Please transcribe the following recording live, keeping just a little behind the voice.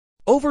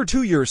Over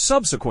 2 years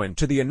subsequent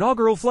to the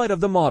inaugural flight of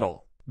the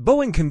model,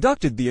 Boeing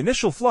conducted the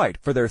initial flight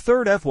for their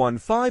third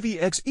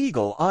F-15EX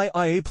Eagle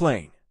II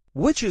plane,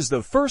 which is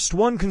the first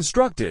one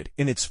constructed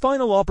in its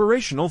final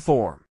operational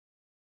form.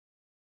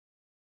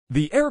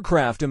 The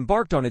aircraft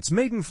embarked on its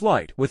maiden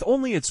flight with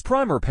only its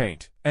primer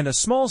paint and a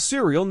small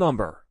serial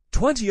number,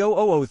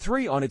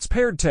 20003 on its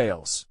paired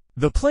tails.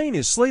 The plane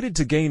is slated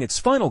to gain its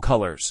final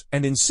colors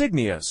and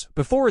insignias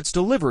before its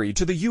delivery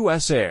to the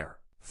U.S. Air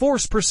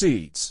Force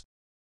proceeds.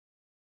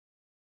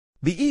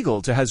 The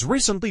Eagle II has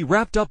recently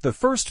wrapped up the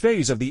first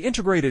phase of the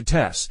integrated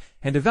tests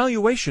and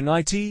evaluation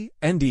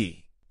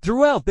IT&E.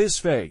 Throughout this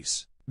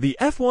phase, the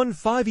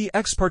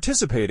F-15EX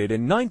participated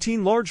in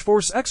 19 large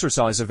force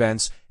exercise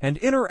events and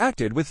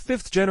interacted with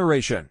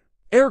fifth-generation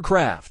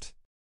aircraft.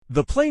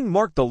 The plane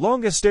marked the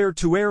longest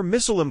air-to-air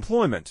missile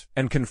employment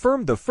and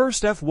confirmed the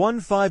first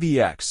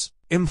F-15EX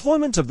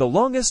employment of the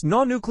longest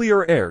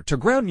non-nuclear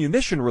air-to-ground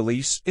munition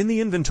release in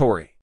the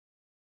inventory.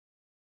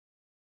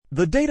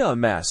 The data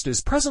amassed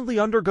is presently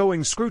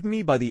undergoing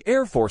scrutiny by the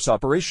Air Force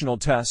Operational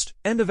Test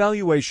and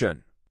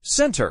Evaluation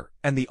Center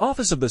and the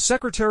Office of the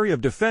Secretary of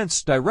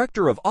Defense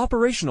Director of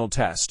Operational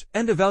Test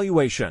and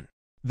Evaluation.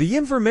 The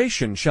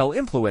information shall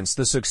influence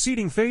the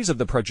succeeding phase of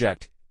the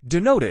project,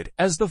 denoted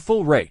as the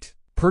full rate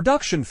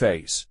production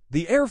phase.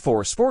 The Air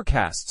Force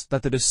forecasts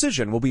that the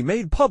decision will be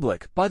made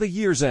public by the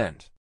year's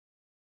end.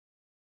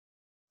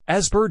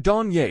 As per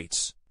Don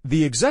Yates,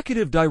 the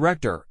Executive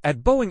Director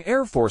at Boeing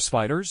Air Force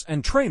Fighters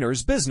and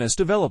Trainers Business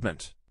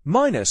Development,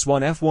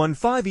 -1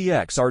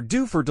 F-15EX are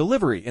due for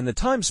delivery in the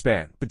time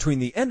span between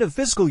the end of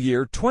fiscal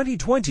year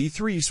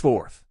 2023's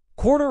fourth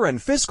quarter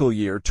and fiscal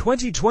year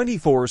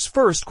 2024's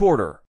first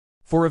quarter.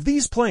 4 of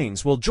these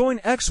planes will join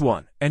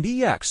X-1 and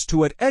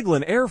EX-2 at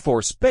Eglin Air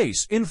Force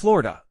Base in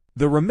Florida.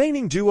 The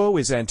remaining duo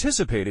is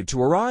anticipated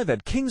to arrive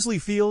at Kingsley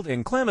Field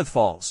in Klamath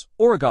Falls,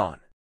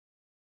 Oregon.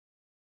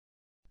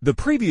 The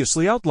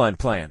previously outlined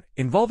plan,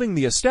 involving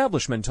the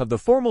establishment of the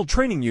Formal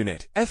Training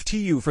Unit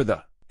 (FTU) for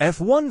the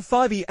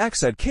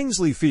F-15EX at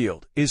Kingsley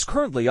Field, is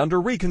currently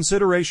under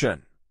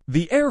reconsideration.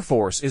 The Air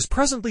Force is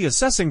presently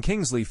assessing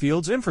Kingsley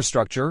Field's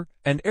infrastructure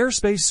and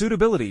airspace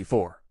suitability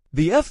for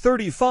the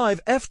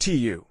F-35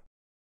 FTU.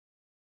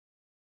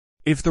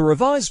 If the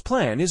revised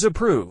plan is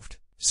approved,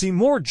 see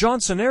Moore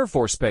Johnson Air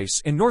Force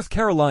Base in North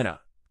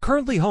Carolina,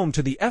 currently home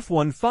to the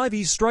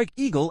F-15E Strike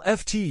Eagle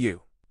FTU,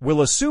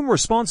 will assume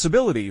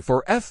responsibility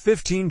for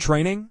F-15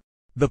 training.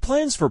 The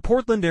plans for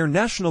Portland Air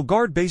National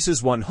Guard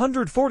Base's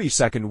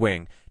 142nd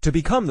Wing to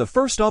become the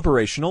first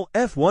operational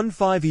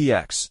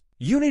F-15EX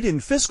unit in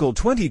fiscal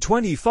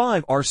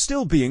 2025 are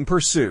still being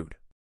pursued.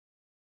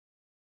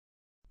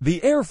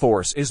 The Air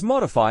Force is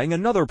modifying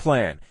another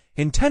plan,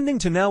 intending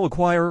to now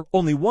acquire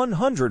only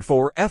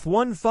 104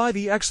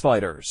 F-15EX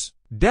fighters,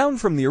 down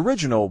from the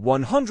original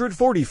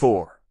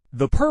 144.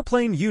 The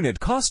per-plane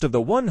unit cost of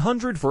the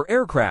 104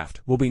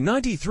 aircraft will be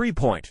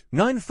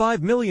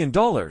 $93.95 million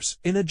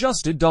in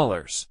adjusted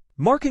dollars,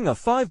 marking a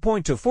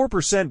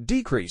 5.24%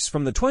 decrease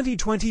from the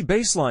 2020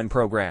 baseline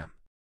program.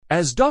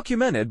 As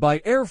documented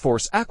by Air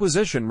Force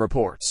acquisition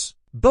reports,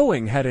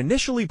 Boeing had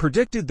initially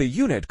predicted the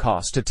unit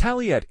cost to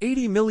tally at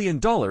 $80 million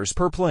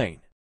per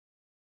plane.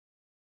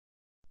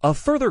 A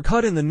further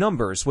cut in the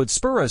numbers would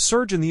spur a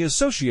surge in the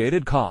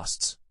associated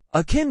costs,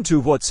 akin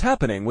to what's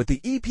happening with the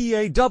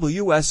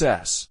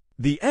EPAWSS.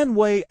 The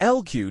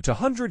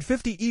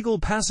NWAY-LQ-250 Eagle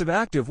Passive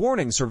Active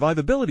Warning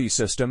Survivability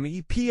System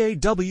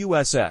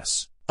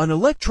EPAWSS, an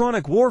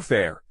electronic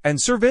warfare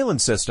and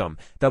surveillance system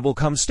that will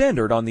come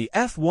standard on the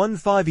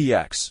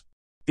F-15EX,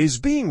 is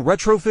being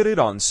retrofitted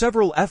on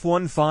several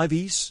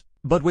F-15Es,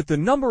 but with the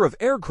number of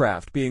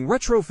aircraft being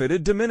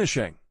retrofitted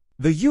diminishing,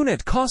 the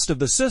unit cost of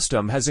the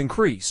system has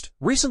increased,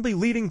 recently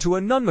leading to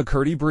a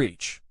Nunn-McCurdy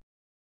breach.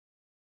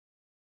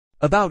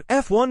 About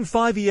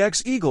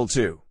F-15EX Eagle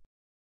II.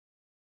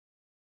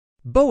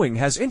 Boeing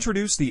has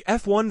introduced the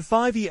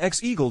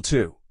F-15EX Eagle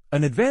II,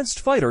 an advanced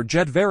fighter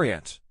jet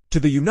variant, to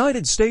the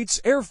United States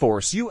Air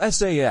Force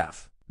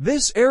USAF.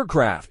 This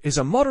aircraft is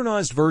a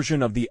modernized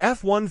version of the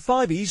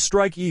F-15E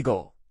Strike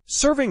Eagle,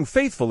 serving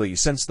faithfully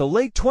since the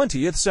late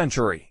 20th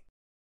century.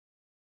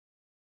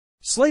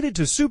 Slated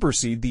to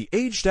supersede the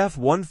aged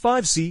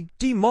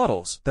F-15C/D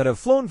models that have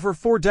flown for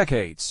 4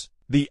 decades,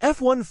 the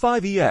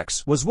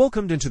F-15EX was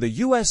welcomed into the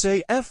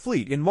USAF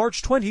fleet in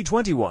March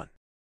 2021.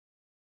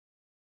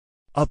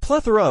 A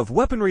plethora of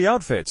weaponry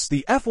outfits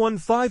the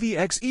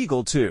F-15EX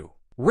Eagle II,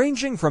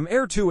 ranging from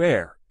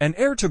air-to-air and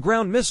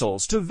air-to-ground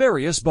missiles to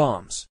various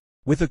bombs,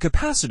 with a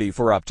capacity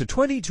for up to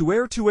 22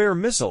 air-to-air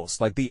missiles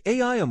like the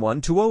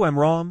AIM-120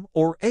 MRAM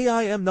or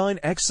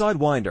AIM-9X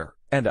Sidewinder,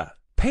 and a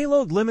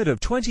payload limit of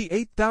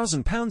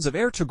 28,000 pounds of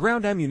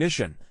air-to-ground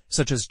ammunition,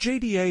 such as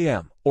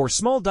JDAM or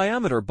Small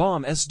Diameter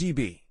Bomb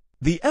SDB.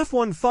 The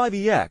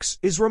F-15EX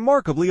is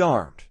remarkably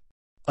armed.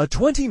 A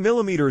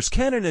 20mm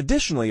cannon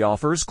additionally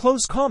offers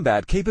close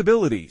combat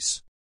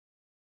capabilities.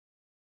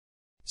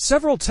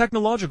 Several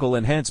technological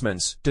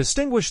enhancements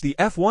distinguish the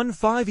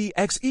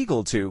F-15EX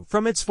Eagle II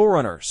from its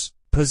forerunners,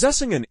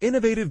 possessing an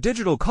innovative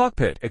digital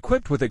cockpit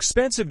equipped with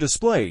expansive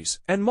displays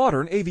and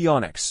modern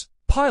avionics.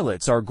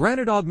 pilots are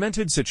granted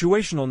augmented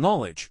situational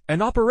knowledge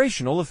and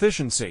operational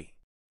efficiency.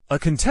 A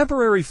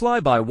contemporary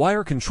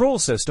fly-by-wire control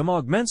system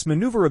augments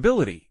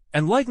maneuverability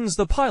and lightens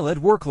the pilot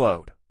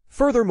workload.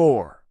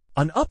 Furthermore,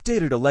 an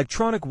updated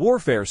electronic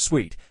warfare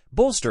suite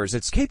bolsters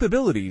its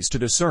capabilities to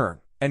discern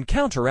and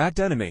counteract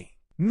enemy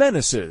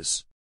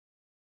menaces.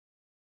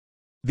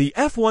 The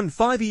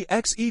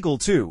F-15EX Eagle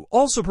II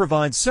also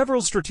provides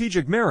several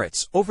strategic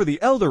merits over the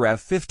elder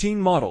F-15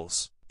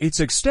 models. Its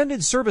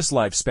extended service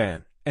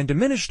lifespan and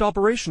diminished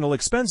operational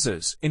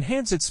expenses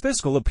enhance its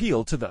fiscal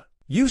appeal to the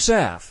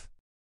USAF.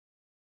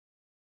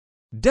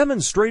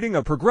 Demonstrating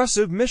a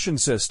progressive mission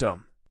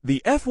system,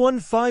 the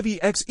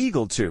F-15EX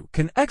Eagle II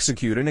can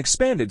execute an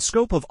expanded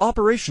scope of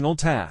operational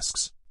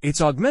tasks.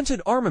 Its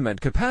augmented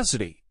armament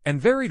capacity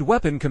and varied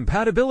weapon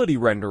compatibility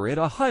render it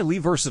a highly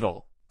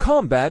versatile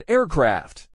combat aircraft.